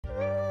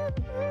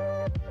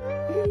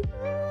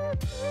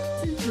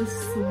the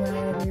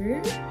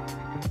sweater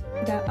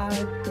that I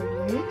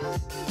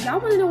finished. Y'all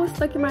wanna know what's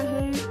stuck in my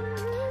head?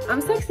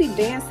 I'm sexy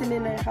dancing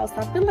in that house.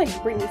 I feel like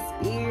Britney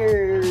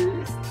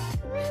Spears.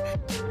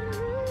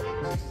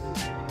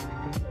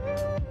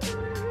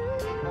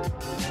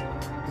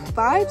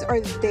 Vibes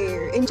are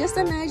there, and just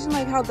imagine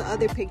like how the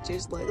other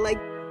pictures look like.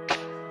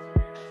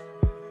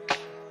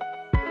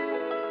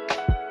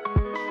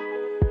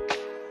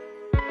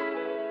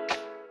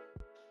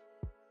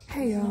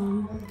 Hey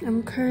y'all,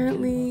 I'm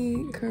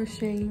currently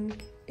crocheting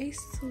a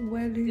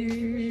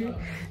sweater.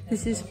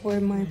 This is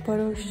for my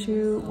photo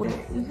shoot. We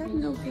have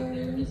no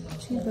yarn.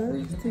 She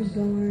loves to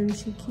yarn.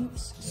 She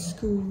keeps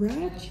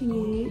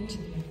scratching it.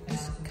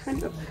 It's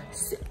kind of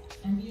sick.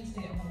 And be a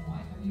stay-at-home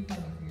wife. Have you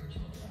fighting for your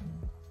children?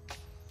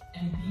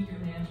 And be your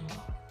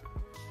manager.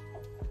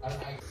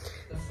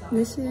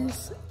 This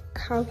is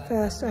how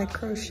fast I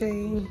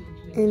crochet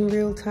in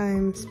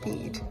real-time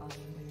speed.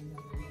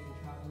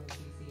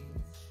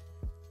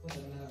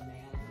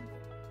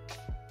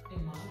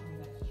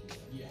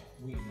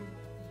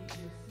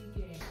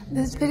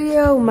 This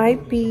video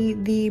might be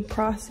the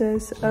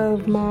process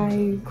of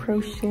my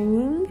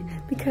crocheting,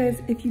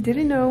 because if you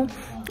didn't know,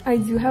 I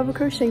do have a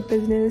crochet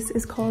business.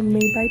 It's called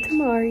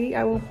MadeByTimari.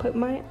 I will put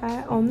my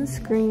ad on the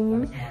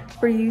screen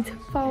for you to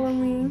follow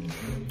me.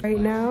 Right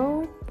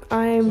now,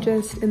 I am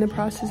just in the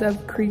process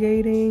of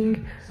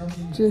creating,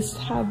 just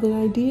have an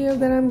idea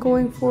that I'm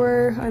going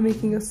for. I'm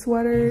making a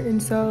sweater,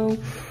 and so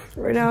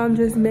right now I'm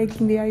just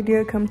making the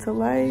idea come to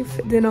life.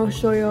 Then I'll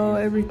show y'all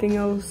everything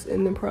else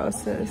in the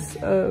process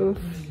of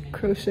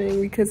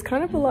crocheting, because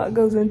kind of a lot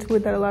goes into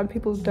it that a lot of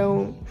people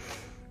don't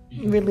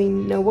really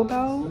know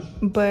about,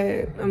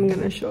 but I'm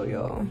gonna show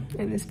y'all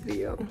in this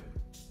video.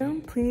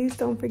 Please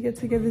don't forget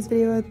to give this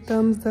video a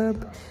thumbs up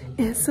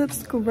and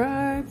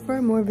subscribe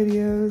for more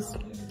videos.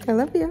 I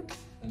love you.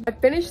 I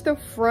finished the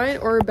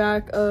front or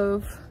back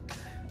of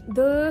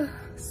the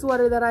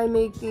sweater that I'm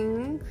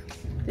making.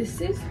 This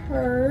is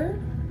her.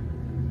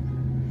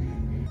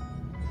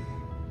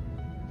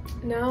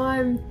 Now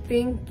I'm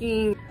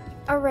thinking,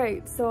 all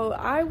right, so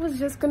I was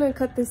just gonna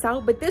cut this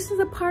out, but this is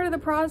a part of the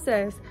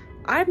process.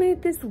 I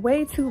made this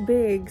way too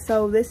big,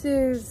 so this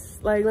is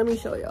like, let me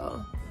show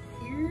y'all.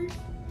 Here,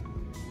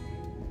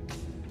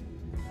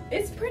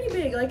 it's pretty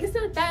big. Like, it's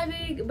not that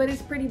big, but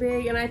it's pretty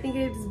big, and I think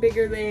it's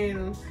bigger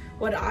than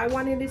what I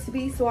wanted it to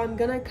be. So I'm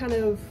gonna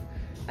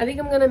I think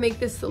I'm gonna make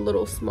this a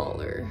little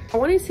smaller. I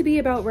want it to be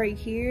about right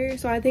here,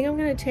 so I think I'm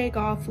gonna take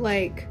off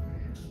like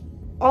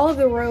all of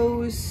the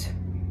rows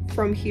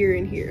from here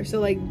and here. So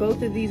like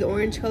both of these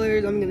orange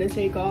colors I'm gonna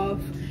take off,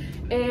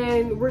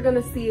 and we're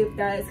gonna see if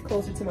that is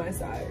closer to my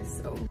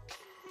size. So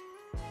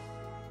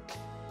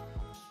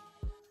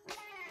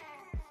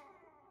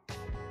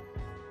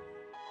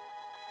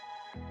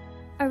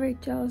all right,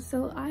 y'all,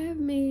 so I have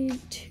made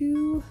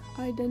 2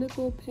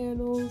 identical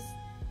panels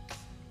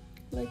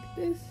like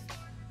this,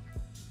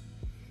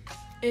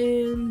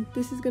 and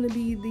this is gonna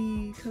be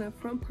the kind of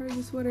front part of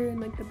the sweater and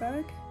like the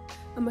back.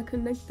 I'm gonna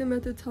connect them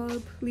at the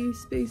top, leave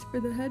space for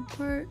the head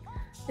part,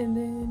 and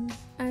then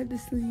add the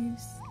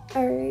sleeves.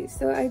 All right,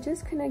 so I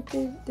just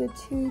connected the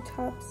 2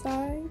 top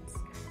sides,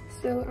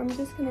 so I'm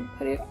just gonna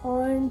put it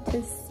on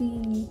to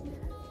see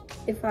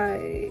if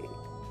I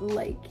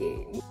like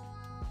it.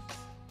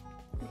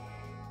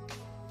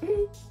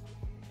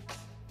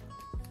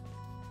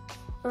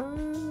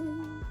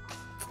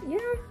 Yeah,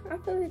 I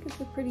feel like it's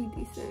a pretty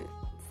decent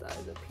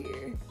size up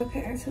here.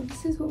 Okay, so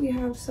this is what we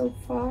have so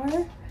far.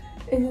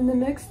 And then the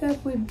next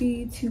step would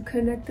be to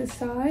connect the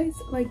sides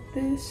like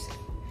this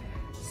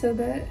so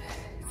that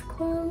it's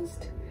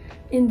closed,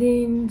 and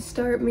then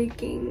start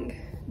making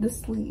the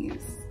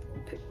sleeves.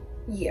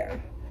 Yeah.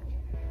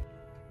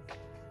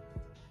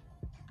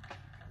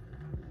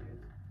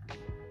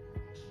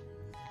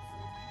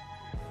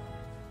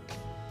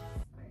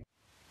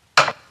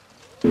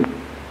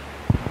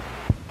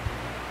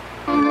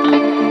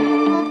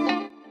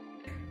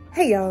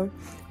 Hey y'all,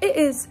 it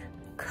is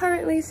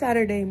currently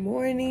Saturday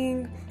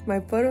morning. My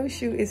photo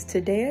shoot is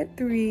today at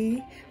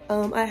 3.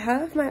 I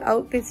have my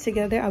outfits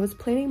together. I was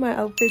planning my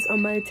outfits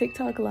on my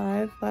TikTok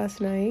live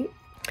last night,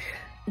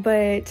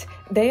 but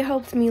they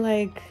helped me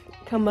like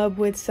come up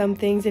with some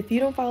things. If you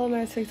don't follow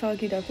my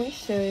TikTok, you definitely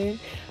should,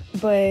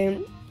 but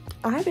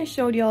I haven't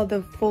showed y'all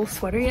the full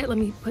sweater yet. Let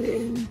me put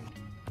it in.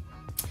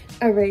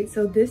 All right,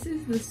 so this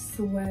is the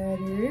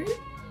sweater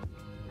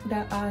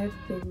that I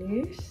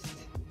finished.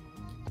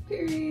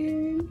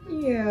 Period.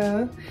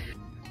 Yeah,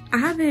 I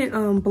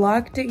haven't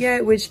blocked it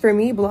yet, which for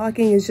me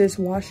blocking is just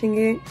washing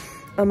it.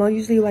 I'll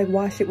usually like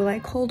wash it with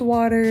like cold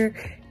water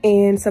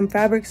and some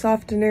fabric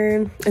softener,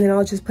 and then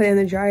I'll just put it in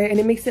the dryer, and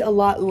it makes it a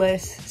lot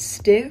less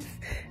stiff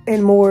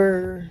and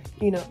more,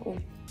 you know,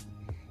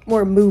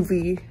 more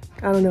movie.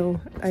 I don't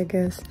know, I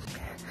guess.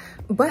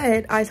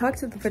 But I talked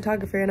to the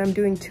photographer, and I'm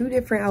doing 2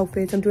 different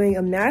outfits. I'm doing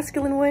a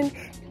masculine one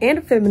and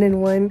a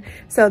feminine one.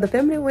 So the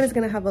feminine one is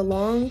gonna have a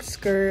long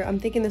skirt. I'm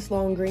thinking this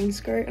long green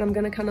skirt, and I'm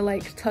gonna kind of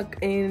like tuck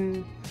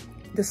in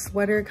the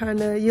sweater, kind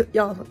of.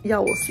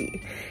 Y'all will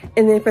see.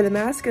 And then for the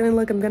masculine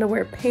look, I'm gonna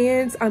wear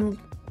pants. I'm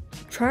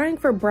trying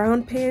for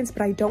brown pants,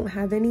 but I don't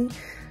have any.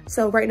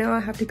 So right now I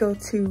have to go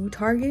to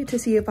Target to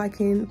see if I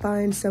can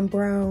find some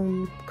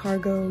brown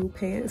cargo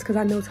pants, because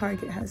I know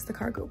Target has the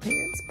cargo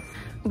pants.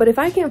 But if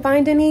I can't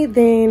find any,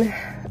 then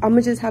I'm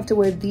gonna just have to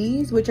wear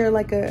these, which are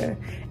like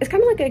it's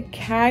kind of like a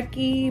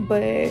khaki,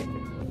 but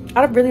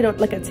I really don't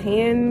like a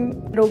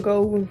tan. It'll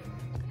go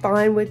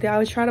fine with it. I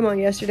was trying them on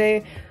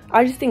yesterday.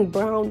 I just think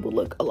brown will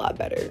look a lot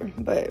better,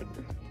 but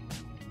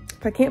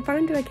if I can't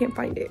find it, I can't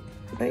find it.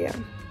 But yeah,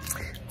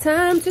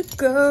 time to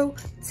go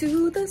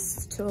to the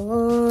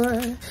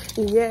store.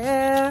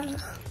 Yeah,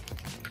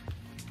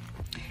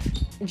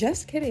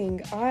 just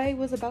kidding. I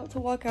was about to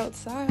walk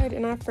outside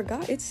and I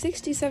forgot it's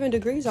 67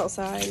 degrees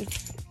outside.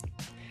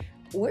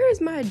 Where is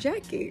my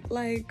jacket?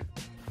 Like,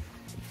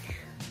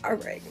 all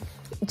right,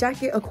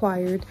 jacket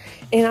acquired.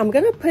 And I'm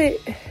gonna put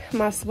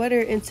my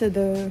sweater into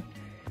the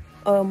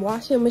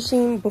washing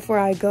machine before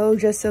I go,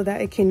 just so that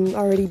it can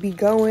already be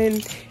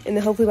going, and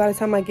then hopefully by the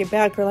time I get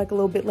back or like a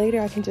little bit later,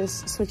 I can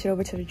just switch it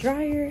over to the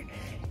dryer.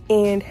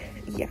 And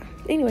yeah,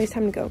 anyways,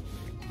 time to go.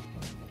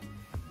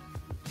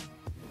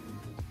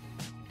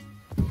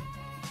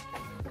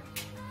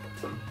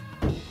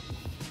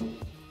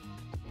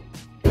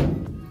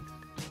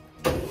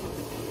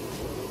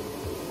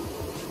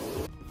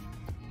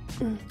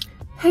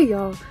 Hey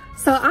y'all,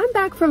 so I'm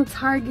back from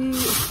Target.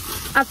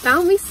 I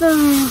found me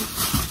some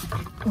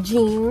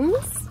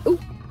jeans. Ooh.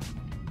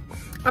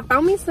 I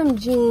found me some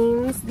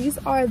jeans. These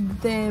are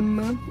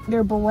them.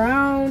 They're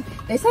brown.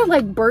 They sound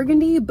like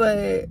burgundy,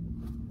 but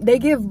they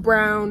give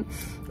brown.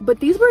 But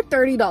these were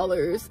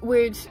 $30,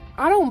 which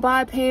I don't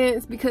buy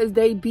pants because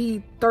they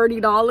be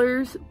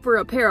 $30 for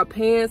a pair of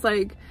pants.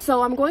 Like,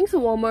 so I'm going to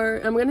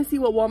Walmart. I'm gonna see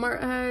what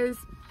Walmart has.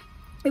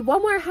 If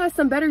Walmart has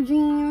some better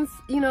jeans,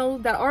 you know,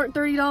 that aren't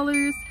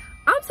 $30,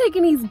 I'm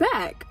taking these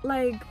back.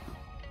 Like,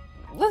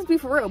 let's be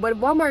for real. But if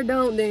Walmart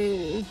don't,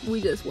 then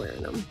we just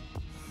wearing them.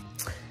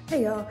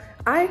 Hey y'all,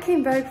 I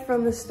came back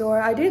from the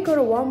store. I did go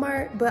to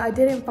Walmart, but I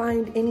didn't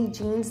find any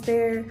jeans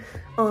there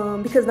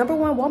because number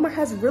one, Walmart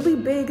has really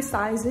big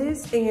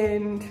sizes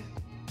and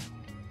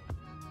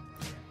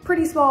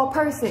pretty small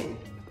person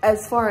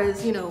as far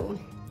as, you know,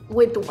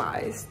 width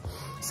wise.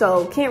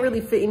 So can't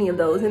really fit any of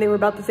those, and they were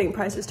about the same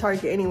price as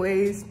Target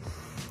anyways.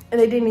 And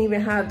they didn't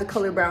even have the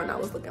color brown I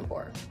was looking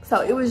for.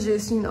 So it was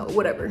just, you know,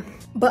 whatever.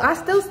 But I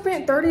still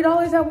spent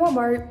 $30 at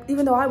Walmart,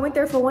 even though I went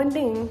there for one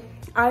thing.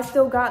 I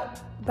still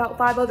got about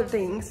 5 other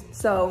things.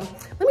 So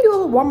let me do a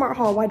little Walmart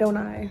haul, why don't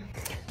I?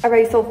 All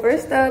right, so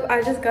first up,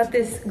 I just got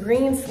this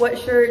green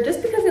sweatshirt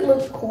just because it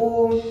looked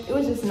cool. It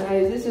was just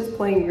nice, it's just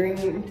plain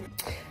green.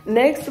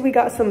 Next, we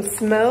got some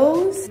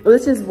smells.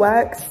 This is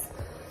wax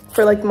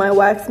for like my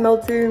wax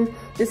melter.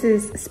 This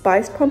is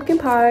spiced pumpkin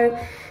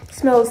pie.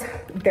 Smells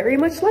very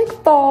much like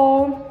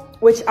fall,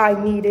 which I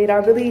needed. I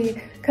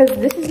really, because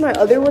this is my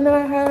other one that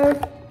I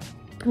have,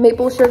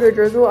 maple sugar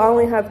drizzle. I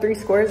only have 3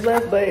 squares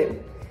left, but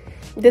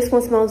this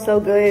one smells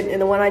so good,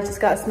 and the one I just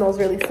got smells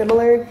really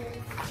similar.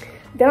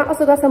 Then I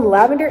also got some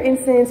lavender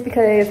incense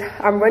because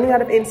I'm running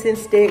out of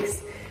incense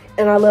sticks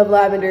and I love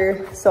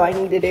lavender, so I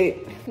needed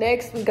it.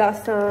 Next, we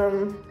got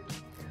some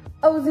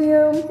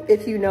Ozium.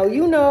 If you know,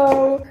 you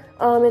know.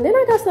 And then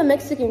I got some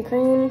Mexican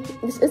cream.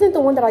 This isn't the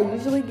one that I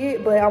usually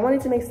get, but I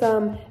wanted to make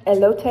some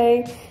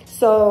elote.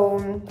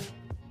 So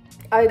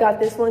I got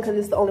this one because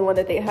it's the only one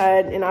that they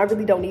had, and I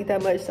really don't need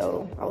that much,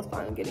 so I was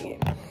fine getting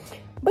it.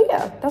 But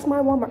yeah, that's my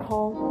Walmart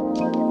haul.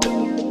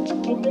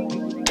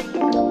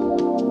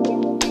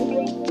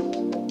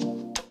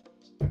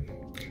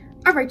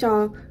 All right,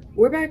 y'all,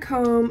 we're back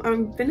home.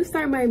 I'm finna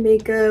start my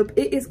makeup.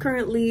 It is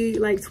currently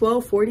like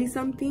 12:40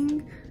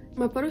 something.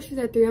 My photo shoot's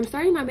at 3. I'm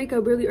starting my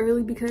makeup really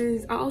early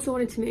because I also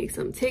wanted to make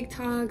some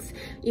TikToks,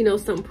 you know,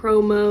 some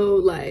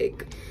promo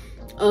like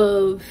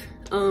of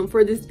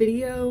for this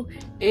video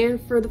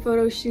and for the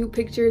photo shoot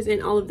pictures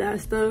and all of that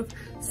stuff.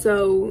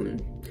 So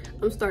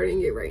I'm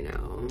starting it right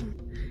now.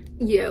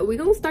 Yeah, we're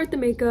gonna start the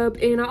makeup.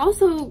 And I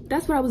also,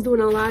 that's what I was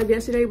doing on live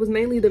yesterday, was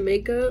mainly the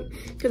makeup,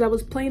 because I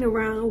was playing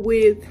around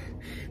with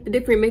the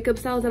different makeup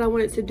styles that I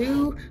wanted to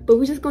do. But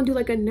we're just gonna do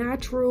like a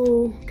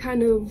natural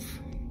kind of,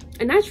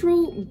 a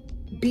natural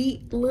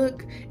beat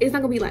look. It's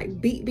not gonna be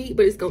like beat,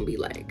 but it's gonna be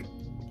like,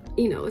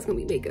 you know, it's gonna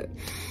be makeup.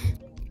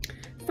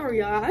 Sorry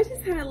y'all, I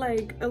just had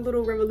like a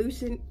little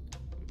revelation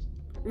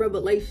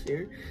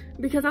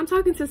because I'm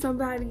talking to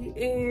somebody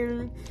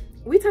and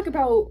we talk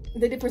about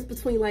the difference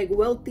between like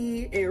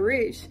wealthy and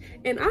rich,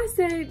 and I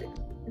said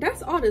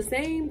that's all the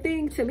same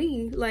thing to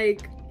me.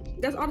 Like,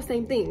 that's all the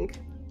same thing.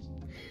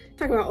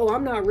 Talking about, oh,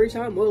 I'm not rich,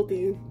 I'm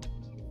wealthy.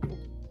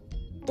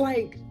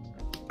 Like,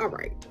 all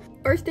right.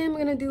 First thing I'm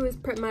gonna do is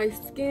prep my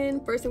skin.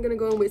 First, I'm gonna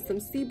go in with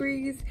some Sea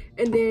Breeze,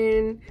 and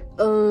then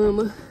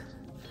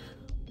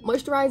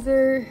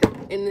moisturizer,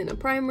 and then a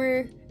primer,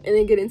 and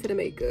then get into the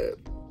makeup.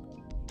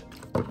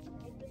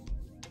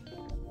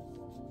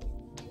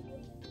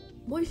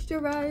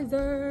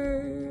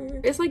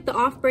 Moisturizer. It's like the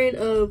off-brand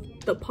of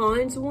the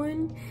Pond's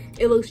one.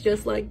 It looks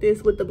just like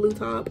this with the blue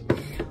top,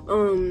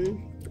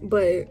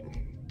 but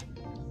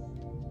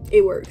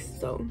it works.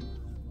 So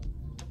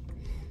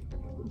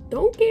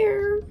don't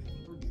care.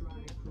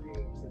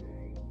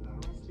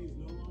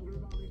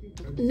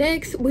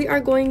 Next, we are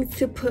going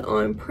to put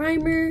on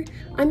primer.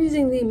 I'm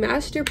using the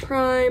Master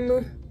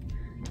Prime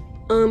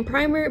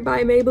primer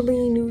by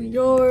Maybelline New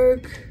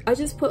York. I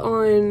just put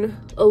on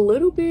a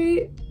little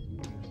bit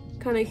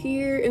kind of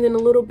here and then a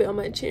little bit on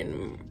my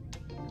chin.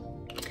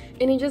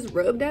 And then just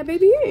rub that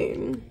baby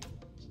in.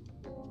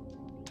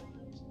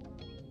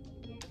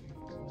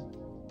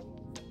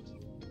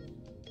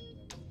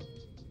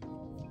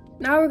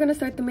 Now we're gonna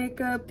start the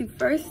makeup. The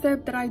first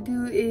step that I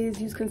do is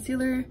use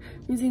concealer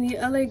using the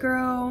LA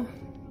Girl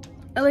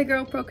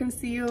Pro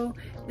Conceal.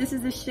 This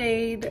is the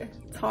shade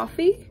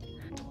Toffee.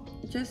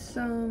 Just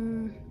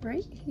some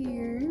right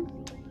here.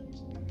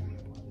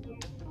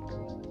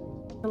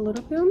 A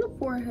little bit on the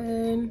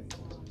forehead.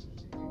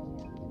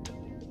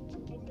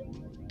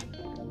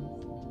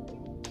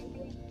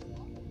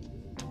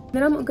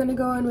 Then I'm gonna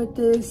go in with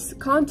this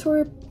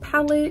contour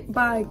palette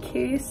by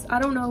Kiss. I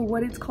don't know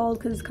what it's called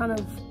because it's kind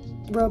of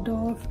rubbed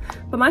off,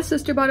 but my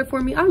sister bought it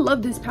for me. I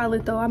love this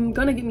palette though. I'm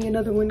gonna get me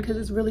another one because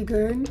it's really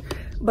good,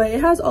 but it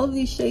has all of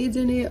these shades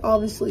in it,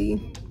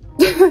 obviously.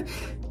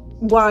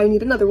 Why I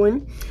need another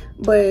one,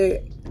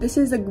 but this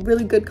is a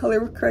really good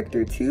color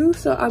corrector too.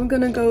 So I'm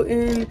gonna go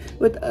in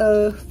with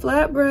a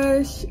flat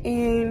brush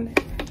and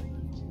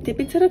dip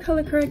into the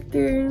color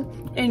corrector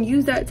and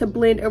use that to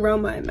blend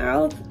around my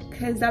mouth,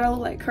 because that'll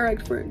like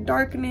correct for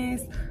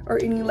darkness or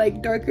any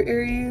like darker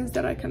areas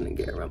that I kind of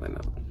get around my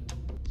mouth.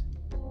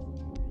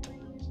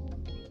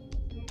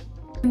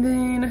 And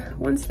then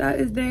once that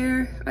is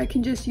there, I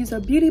can just use a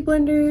beauty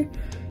blender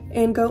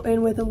and go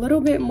in with a little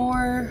bit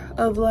more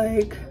of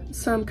like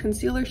some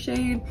concealer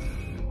shade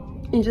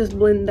and just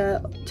blend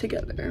that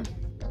together.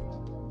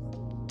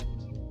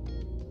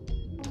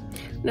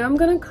 Now I'm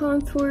gonna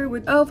contour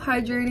with e.l.f.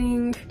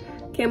 Hydrating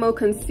Camo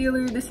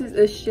Concealer. This is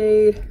a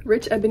shade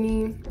Rich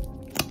Ebony.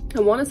 I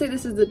want to say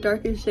this is the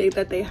darkest shade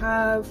that they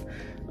have,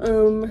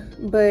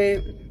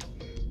 but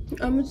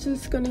I'm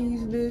just gonna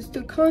use this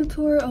to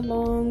contour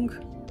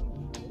along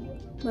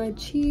my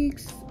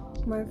cheeks,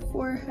 my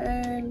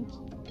forehead,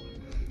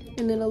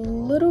 and then a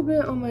little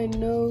bit on my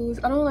nose.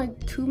 I don't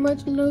like too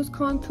much nose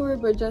contour,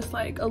 but just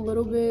like a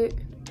little bit.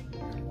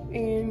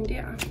 And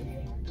yeah,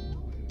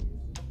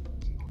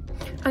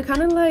 I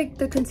kind of like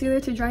the concealer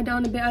to dry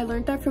down a bit. I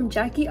learned that from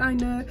Jackie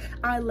Aina.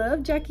 I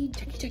love Jackie.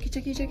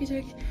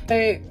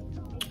 But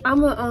I'm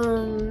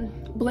gonna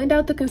blend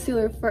out the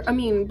concealer for,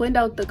 blend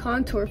out the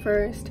contour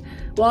first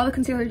while the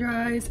concealer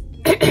dries.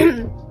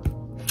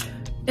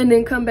 And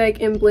then come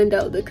back and blend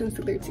out the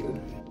concealer too.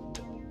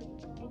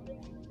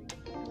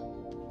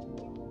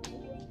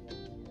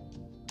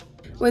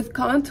 With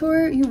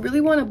contour, you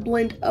really want to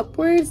blend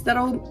upwards.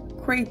 That'll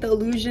create the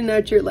illusion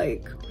that your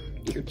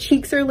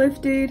cheeks are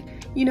lifted.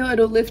 You know,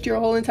 it'll lift your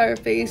whole entire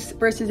face,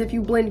 versus if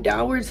you blend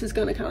downwards, it's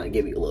gonna kind of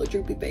give you a little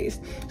droopy face.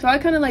 So I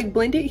kind of like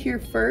blend it here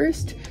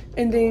first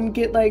and then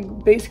get like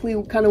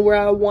basically kind of where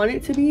I want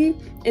it to be,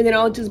 and then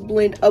I'll just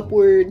blend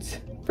upwards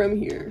from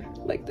here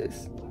like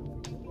this.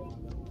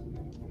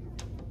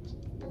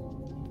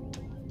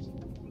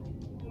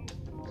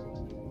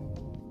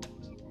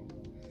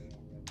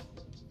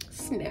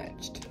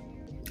 Snatched.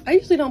 I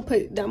usually don't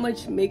put that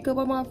much makeup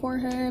on my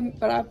forehead,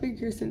 but I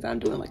figure since I'm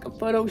doing like a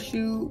photo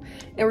shoot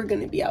and we're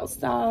gonna be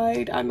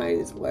outside, I might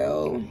as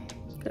well,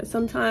 because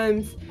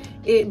sometimes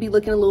it be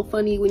looking a little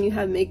funny when you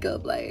have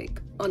makeup like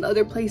on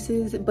other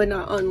places but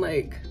not on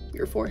like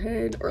your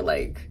forehead, or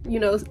like, you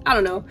know, I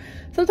don't know,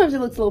 sometimes it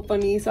looks a little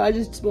funny, so I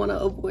just want to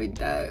avoid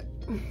that.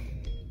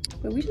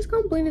 But we just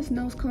gonna blend this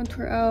nose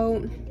contour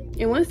out,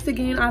 and once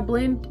again I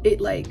blend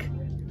it like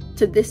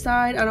to this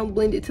side. I don't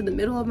blend it to the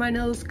middle of my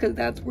nose, because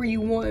that's where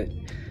you want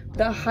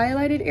the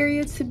highlighted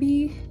area to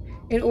be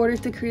in order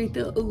to create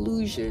the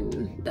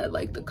illusion that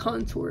like the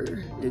contour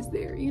is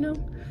there, you know.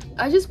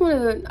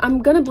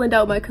 I'm gonna blend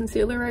out my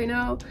concealer right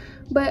now,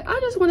 but I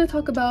just want to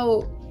talk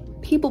about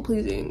people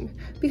pleasing,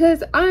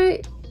 because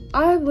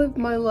I've lived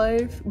my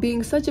life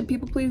being such a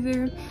people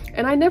pleaser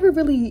and I never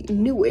really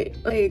knew it.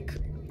 Like,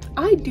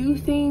 I do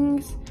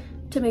things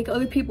to make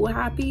other people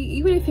happy,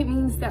 even if it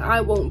means that I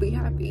won't be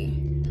happy.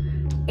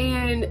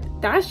 And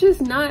that's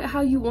just not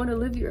how you want to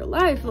live your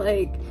life.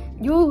 Like,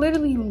 you'll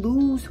literally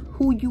lose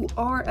who you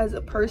are as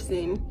a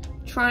person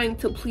trying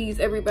to please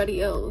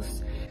everybody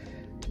else.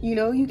 You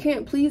know, you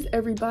can't please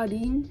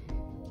everybody,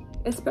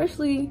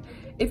 especially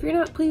if you're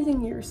not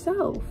pleasing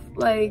yourself.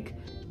 Like,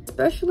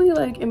 especially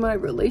like in my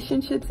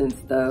relationships and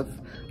stuff,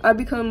 I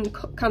become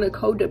kind of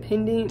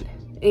codependent,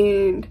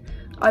 and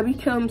I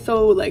become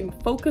so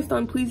like focused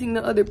on pleasing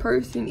the other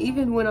person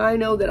even when I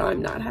know that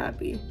I'm not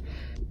happy.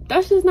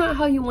 That's just not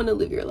how you want to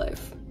live your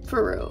life,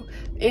 for real.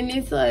 And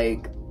it's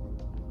like,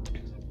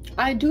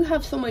 I do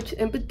have so much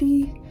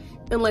empathy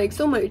and like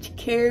so much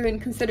care and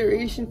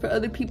consideration for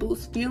other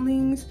people's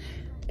feelings,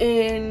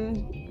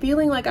 and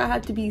feeling like I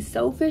have to be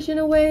selfish in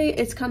a way,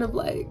 it's kind of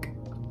like,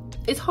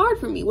 it's hard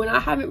for me when I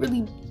haven't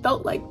really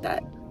felt like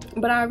that.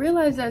 But I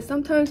realize that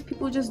sometimes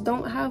people just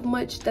don't have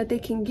much that they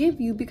can give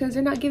you because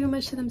they're not giving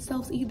much to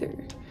themselves either.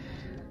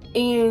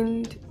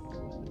 And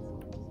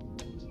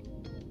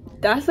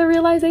that's a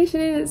realization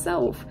in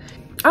itself.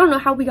 I don't know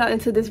how we got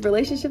into this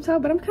relationship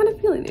talk, but I'm kind of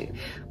feeling it.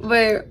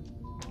 But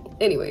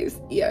anyways,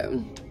 yeah,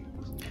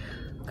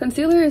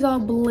 concealer is all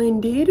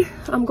blended.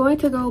 I'm going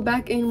to go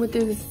back in with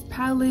this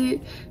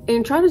palette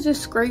and try to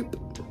just scrape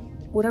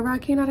whatever I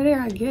can out of there,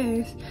 I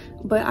guess.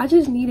 But I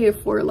just need it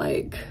for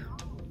like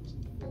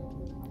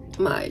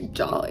my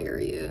jaw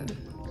area,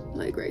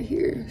 like right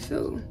here.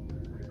 So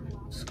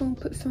just gonna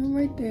put some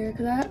right there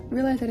because I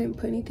realized I didn't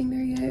put anything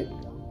there yet.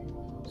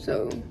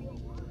 So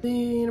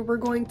then we're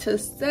going to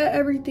set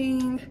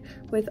everything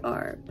with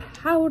our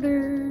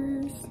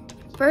powders.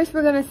 First,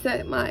 we're gonna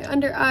set my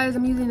under eyes.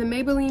 I'm using the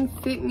Maybelline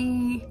Fit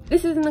Me.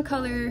 This is in the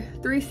color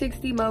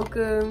 360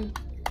 Mocha.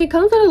 It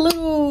comes with a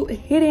little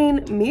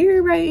hidden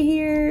mirror right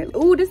here.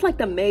 Ooh, this is like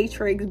the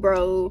Matrix,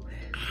 bro.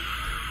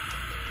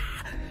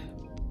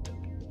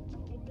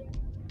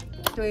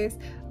 Anyways,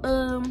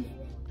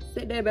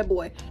 set that bad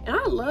boy. And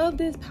I love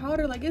this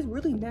powder. Like, it's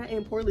really matte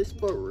and poreless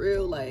for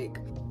real. Like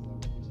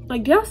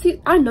y'all see,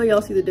 I know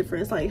y'all see the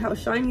difference, like how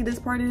shiny this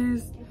part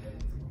is.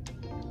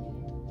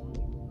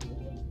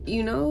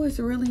 You know, it's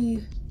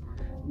really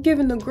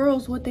giving the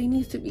girls what they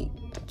need to be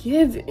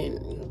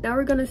given. Now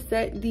we're gonna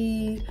set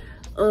the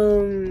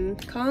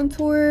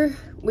contour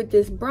with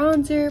this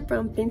bronzer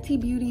from Fenty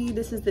Beauty.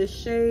 This is the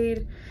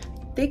shade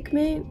Thick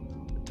Mint.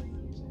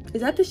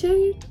 Is that the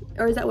shade,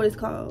 or is that what it's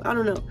called? I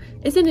don't know.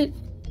 It's in it,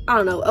 I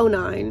don't know,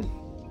 09.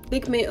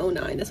 Thick Mint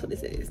 09, that's what it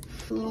says.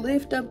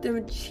 Lift up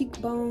them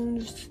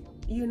cheekbones,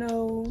 you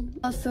know.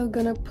 Also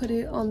gonna put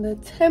it on the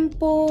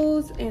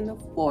temples and the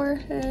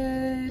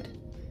forehead.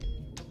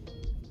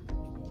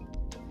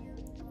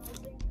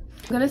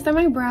 I'm gonna start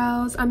my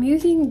brows. I'm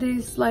using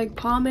this like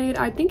pomade.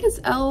 I think it's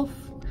e.l.f.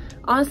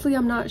 Honestly,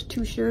 I'm not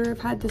too sure.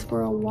 I've had this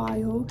for a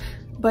while,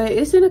 but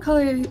it's in the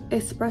color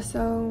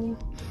Espresso.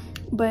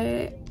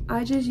 But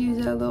I just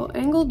use a little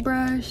angled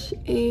brush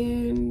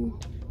and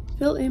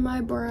fill in my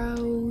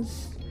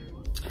brows.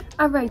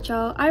 All right,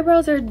 y'all,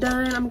 eyebrows are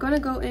done. I'm gonna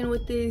go in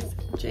with this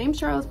James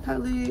Charles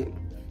palette.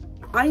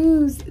 I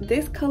use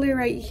this color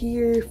right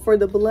here for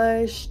the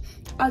blush.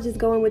 I'll just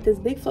go in with this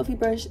big fluffy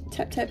brush,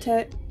 tap tap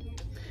tap,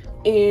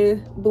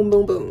 and boom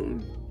boom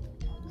boom.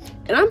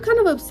 And I'm kind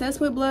of obsessed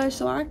with blush,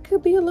 so I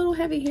could be a little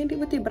heavy-handed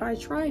with it, but I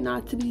try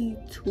not to be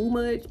too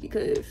much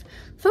because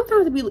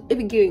sometimes it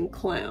be getting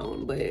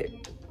clown, but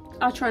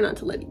I'll try not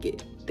to let it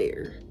get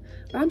there.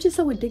 But I'm just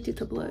so addicted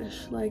to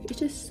blush. Like, it's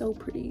just so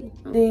pretty.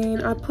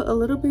 Then I put a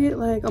little bit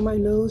like on my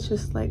nose,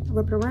 just like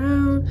rub it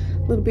around,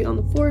 a little bit on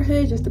the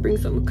forehead just to bring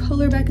some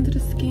color back into the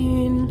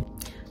skin.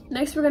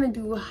 Next, we're gonna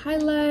do a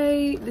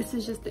highlight. This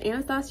is just the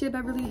Anastasia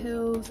Beverly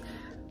Hills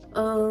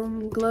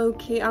glow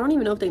kit. I don't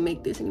even know if they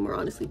make this anymore,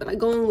 honestly, but I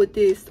go in with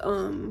this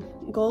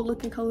gold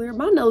looking color.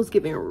 My nose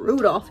giving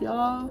Rudolph,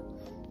 y'all.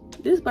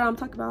 This is what I'm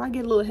talking about. I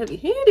get a little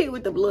heavy-handed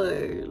with the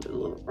blood.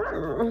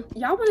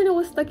 Y'all want to know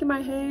what's stuck in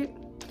my head?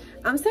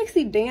 I'm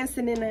sexy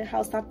dancing in the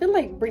house. I feel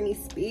like Britney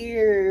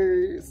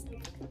Spears.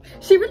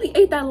 She really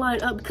ate that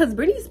line up because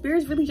Britney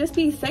Spears really just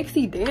be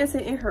sexy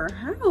dancing in her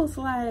house.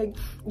 Like,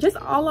 just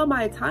all on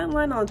my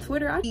timeline on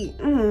Twitter.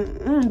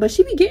 But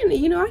she be getting it,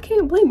 you know. I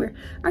can't blame her.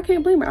 I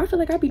can't blame her. I feel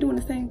like I be doing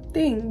the same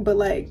thing, but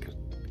like,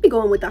 be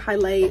going with the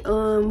highlight.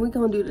 We're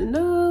gonna do the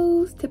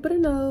nose, tip of the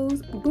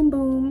nose, boom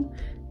boom.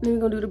 Then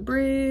we're gonna do the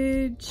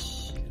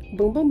bridge,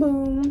 boom boom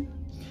boom.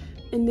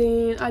 And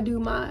then I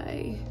do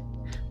my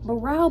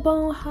brow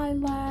bone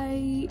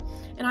highlight,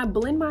 and I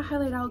blend my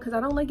highlight out because I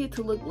don't like it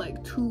to look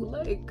like too,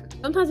 like,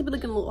 sometimes it be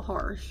looking a little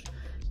harsh,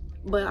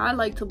 but I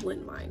like to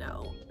blend mine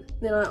out.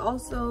 Then I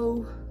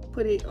also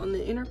put it on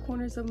the inner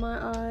corners of my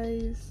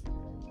eyes.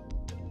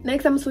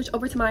 Next, I'm gonna switch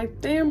over to my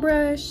fan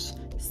brush,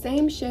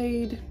 same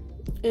shade,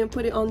 and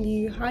put it on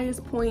the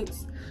highest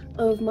points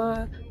of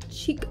my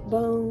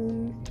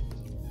cheekbone.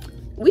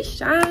 We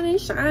shining,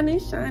 shining,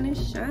 shining,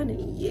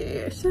 shining,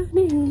 yeah,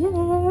 shining, yeah.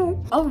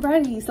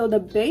 Alrighty, so the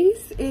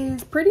base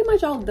is pretty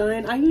much all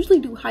done. I usually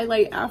do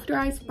highlight after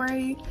I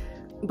spray,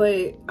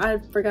 but I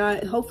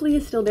forgot. Hopefully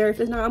it's still there.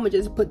 If it's not, I'm gonna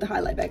just put the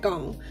highlight back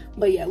on.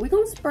 But yeah, we're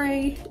gonna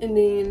spray and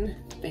then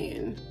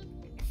fan.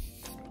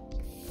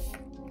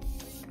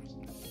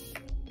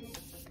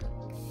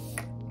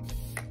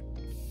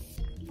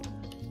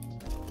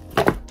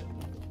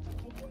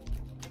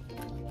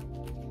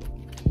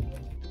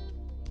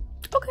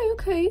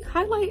 Okay,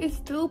 highlight is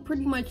still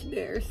pretty much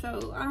there,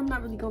 so I'm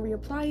not really gonna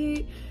reapply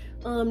it.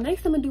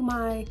 Next I'm gonna do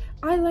my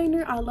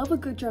eyeliner. I love a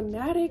good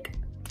dramatic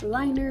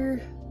liner.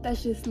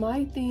 That's just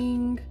my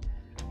thing.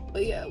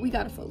 But yeah, we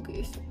gotta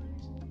focus.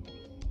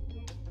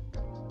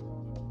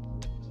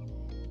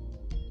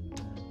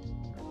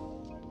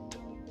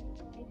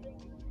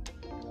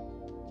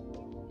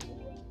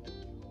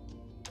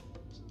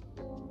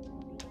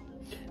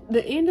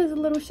 The end is a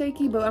little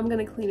shaky, but I'm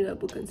gonna clean it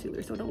up with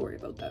concealer, so don't worry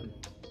about that.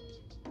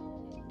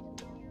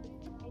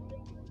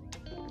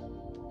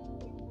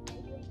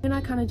 And I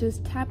kind of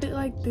just tap it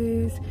like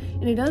this,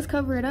 and it does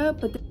cover it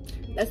up, but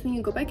that's when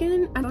you go back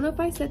in. I don't know if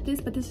I said this,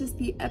 but this is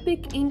the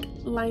Epic Ink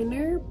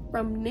liner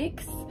from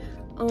NYX.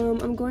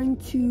 I'm going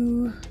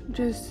to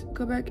just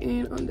go back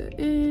in on the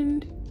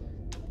end.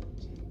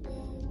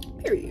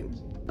 period.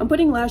 I'm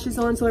putting lashes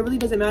on, so it really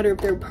doesn't matter if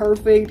they're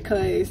perfect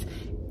because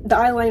the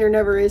eyeliner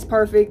never is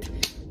perfect,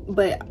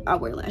 but I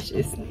wear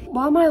lashes.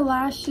 While my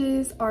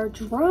lashes are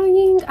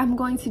drying, I'm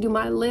going to do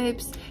my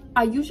lips.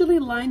 I usually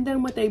line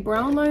them with a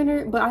brown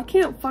liner, but I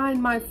can't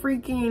find my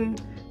freaking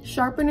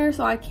sharpener,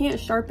 so I can't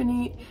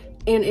sharpen it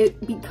and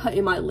it be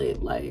cutting my lip.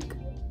 Like,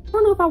 I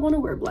don't know if I want to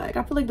wear black.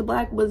 I feel like the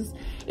black was,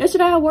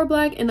 yesterday I wore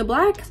black, and the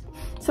black,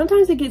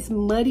 sometimes it gets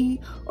muddy,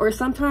 or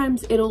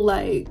sometimes it'll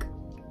like,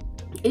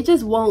 it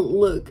just won't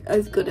look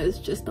as good as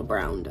just the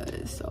brown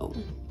does. So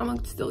I'm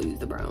gonna still use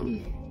the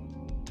brown.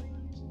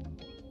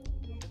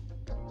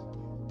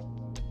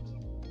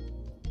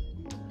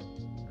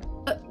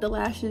 The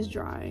lash is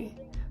dry.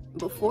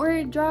 Before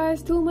it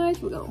dries too much,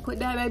 we're gonna put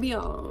that baby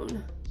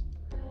on.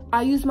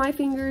 I use my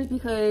fingers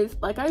because,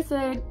 like I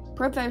said,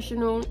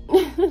 professional.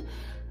 And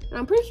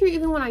I'm pretty sure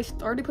even when I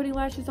started putting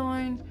lashes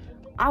on,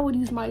 I would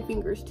use my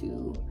fingers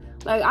too.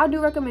 Like, I do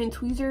recommend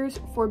tweezers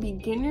for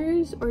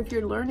beginners, or if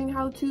you're learning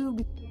how to.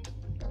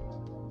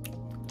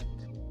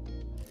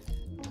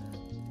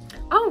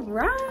 All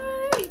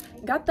right,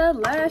 got the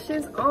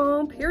lashes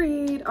on,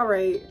 period. All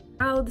right,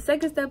 now the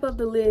second step of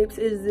the lips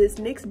is this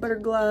NYX Butter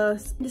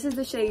Gloss. This is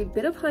the shade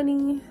Bit of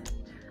Honey.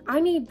 I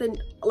need the,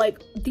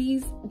 like,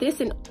 this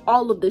in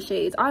all of the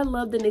shades. I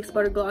love the NYX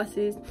Butter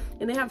Glosses,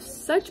 and they have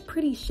such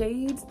pretty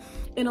shades.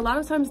 And a lot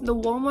of times the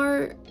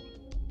Walmart,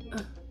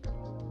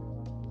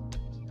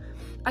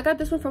 I got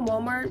this one from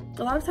Walmart.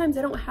 A lot of times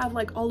they don't have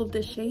like all of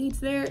the shades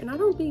there, and I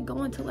don't be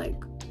going to like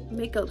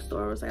makeup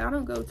stores. Like, I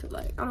don't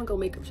go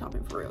makeup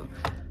shopping for real.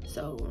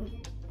 So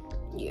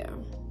yeah.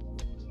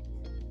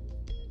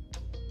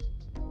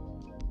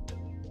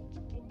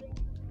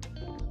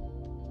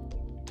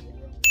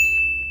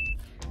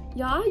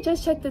 Y'all, I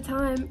just checked the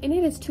time and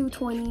it is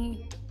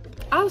 2:20.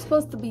 I was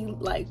supposed to be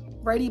like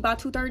ready by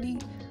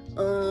 2:30,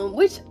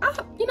 which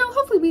you know,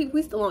 hopefully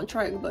we still on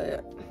track,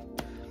 but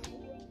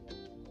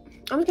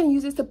I'm just gonna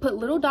use this to put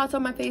little dots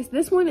on my face.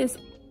 This one is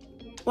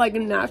like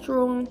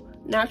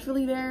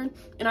naturally there,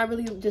 and I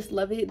really just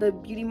love it, the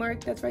beauty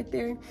mark that's right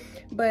there,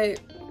 but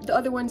the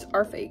other ones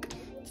are fake.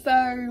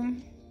 So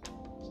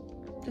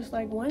just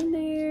like one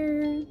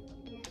there,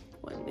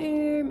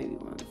 maybe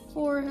one on the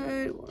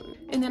forehead,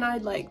 and then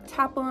I'd like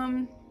tap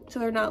them so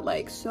they're not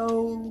like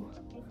so,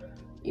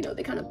 you know,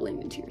 they kind of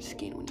blend into your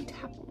skin when you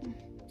tap them.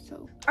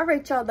 So all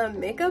right, y'all, the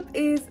makeup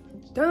is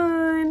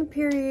done,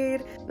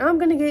 period. Now I'm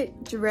gonna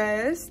get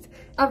dressed.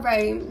 All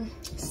right,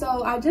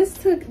 so I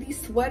just took the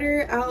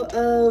sweater out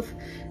of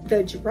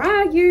the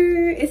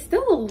dryer. It's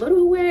still a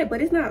little wet,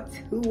 but it's not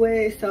too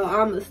wet, so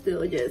I'ma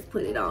still just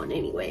put it on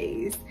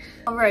anyways.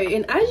 All right,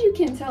 and as you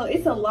can tell,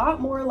 it's a lot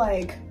more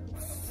like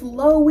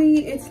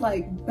flowy. It's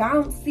like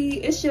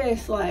bouncy. It's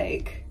just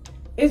like,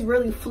 it's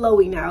really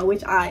flowy now,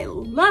 which I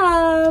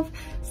love.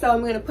 So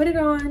I'm gonna put it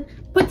on,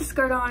 put the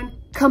skirt on,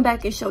 come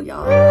back and show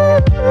y'all.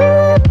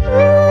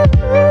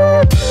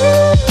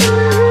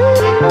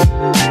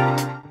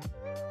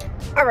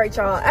 All right,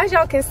 y'all, as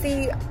y'all can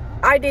see,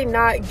 I did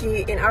not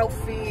get an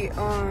outfit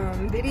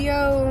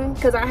video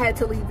because I had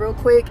to leave real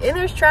quick, and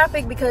there's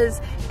traffic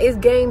because it's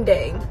game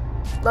day.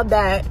 Love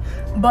that.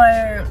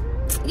 But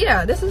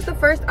yeah, this is the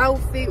first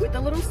outfit with the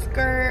little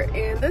skirt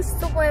and the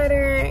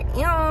sweater.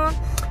 Yeah.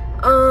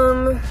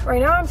 Right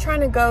now I'm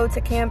trying to go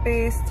to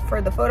campus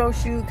for the photo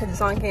shoot because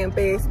it's on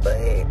campus,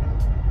 but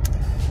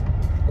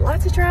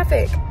lots of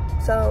traffic,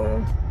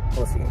 so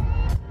we'll see.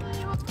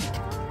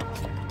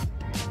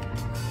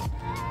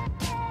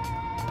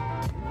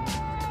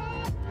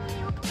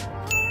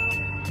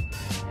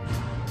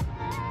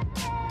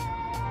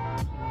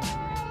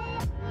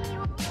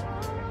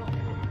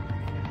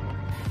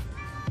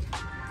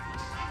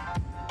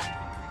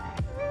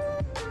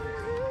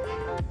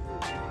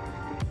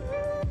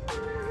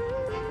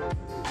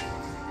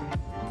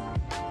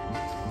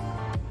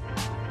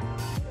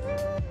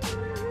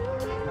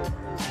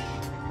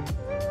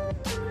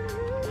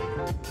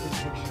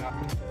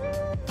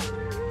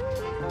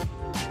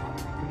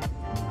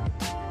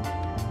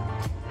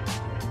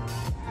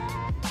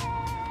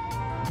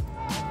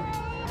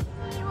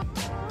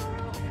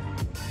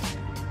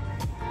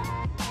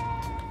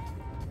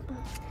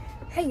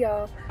 Hey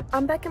y'all,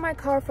 I'm back in my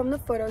car from the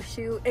photo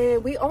shoot,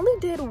 and we only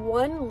did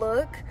one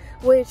look,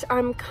 which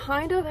I'm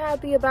kind of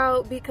happy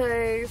about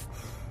because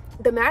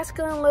the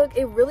masculine look,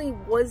 it really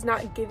was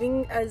not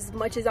giving as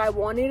much as I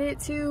wanted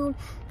it to,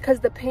 because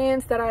the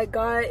pants that I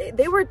got,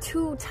 they were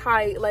too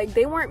tight. Like,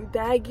 they weren't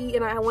baggy,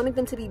 and I wanted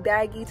them to be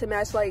baggy to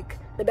match like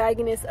the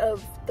bagginess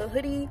of the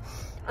hoodie,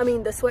 I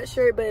mean the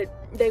sweatshirt,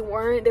 but they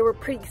weren't. They were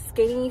pretty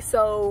skinny.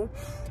 So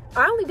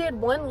I only did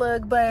one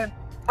look, but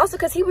also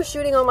because he was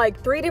shooting on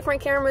like 3 different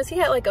cameras. He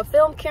had like a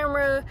film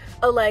camera,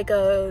 I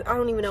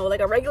don't even know, like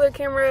a regular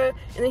camera,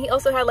 and then he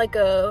also had like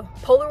a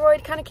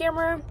Polaroid kind of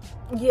camera.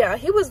 Yeah,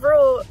 he was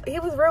real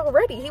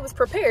ready. He was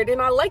prepared,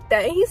 and I like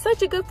that. And he's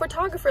such a good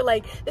photographer.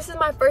 Like, this is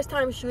my first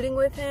time shooting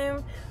with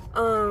him.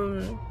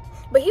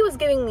 But he was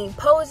giving me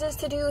poses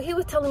to do. He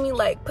was telling me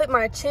like, put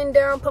my chin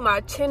down, put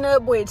my chin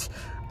up, which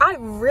I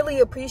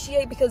really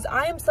appreciate, because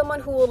I am someone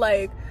who will,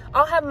 like,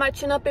 I'll have my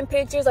chin up in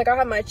pictures, like I'll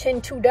have my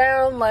chin too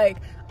down, like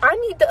I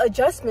need the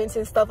adjustments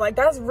and stuff, like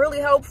that's really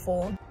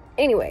helpful.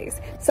 Anyways,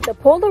 so the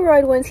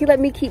Polaroid ones, he let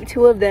me keep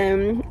 2 of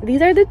them.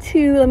 These are the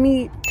 2. Let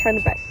me turn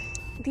it back.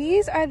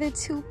 These are the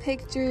 2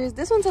 pictures.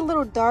 This one's a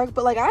little dark,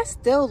 but like I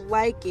still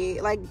like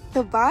it. Like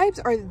the vibes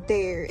are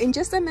there. And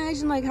just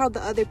imagine like how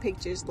the other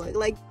pictures look.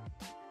 Like,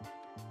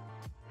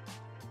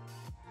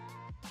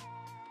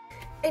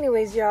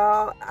 anyways,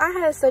 y'all, I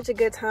had such a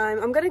good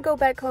time. I'm gonna go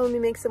back home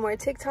and make some more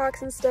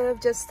TikToks and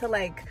stuff, just to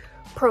like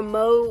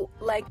promote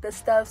like the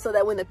stuff, so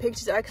that when the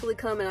pictures actually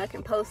come and I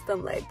can post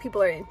them, like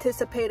people are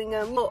anticipating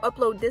them. I'll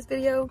upload this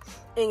video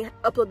and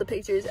upload the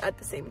pictures at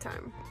the same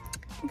time.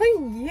 But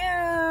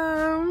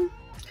yeah,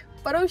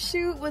 photo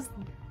shoot was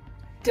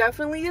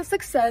definitely a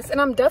success, and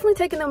I'm definitely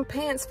taking them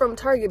pants from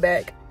Target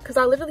back, because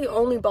I literally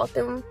only bought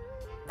them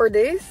for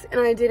this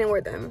and I didn't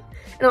wear them.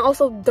 And I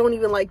also don't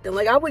even like them.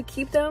 Like I would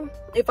keep them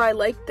if I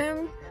liked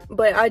them,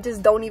 but I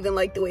just don't even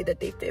like the way that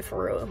they fit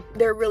for real.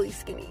 They're really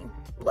skinny.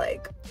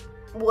 Like,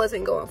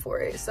 wasn't going for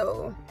it.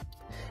 So,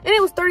 and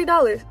it was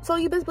 $30, so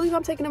you best believe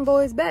I'm taking them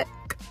boys back.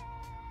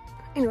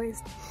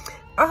 Anyways,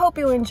 I hope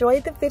you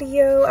enjoyed the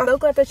video. I'm so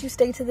glad that you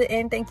stayed to the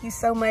end. Thank you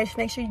so much.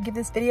 Make sure you give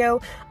this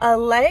video a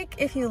like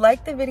if you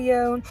liked the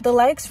video. The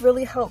likes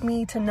really help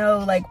me to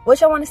know like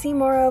what y'all want to see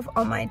more of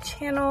on my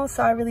channel,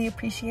 so I really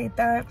appreciate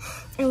that.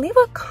 And leave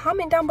a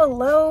comment down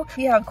below if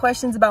you have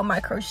questions about my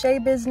crochet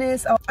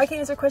business. I can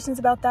answer questions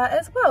about that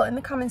as well in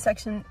the comment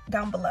section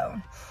down below.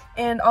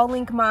 And I'll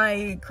link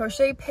my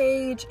crochet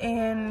page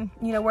and,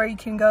 you know, where you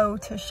can go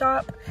to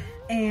shop.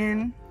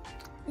 And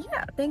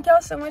yeah, thank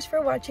y'all so much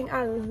for watching.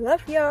 I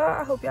love y'all.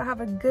 I hope y'all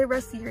have a good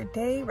rest of your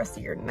day, rest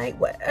of your night,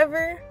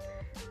 whatever.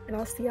 And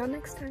I'll see y'all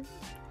next time.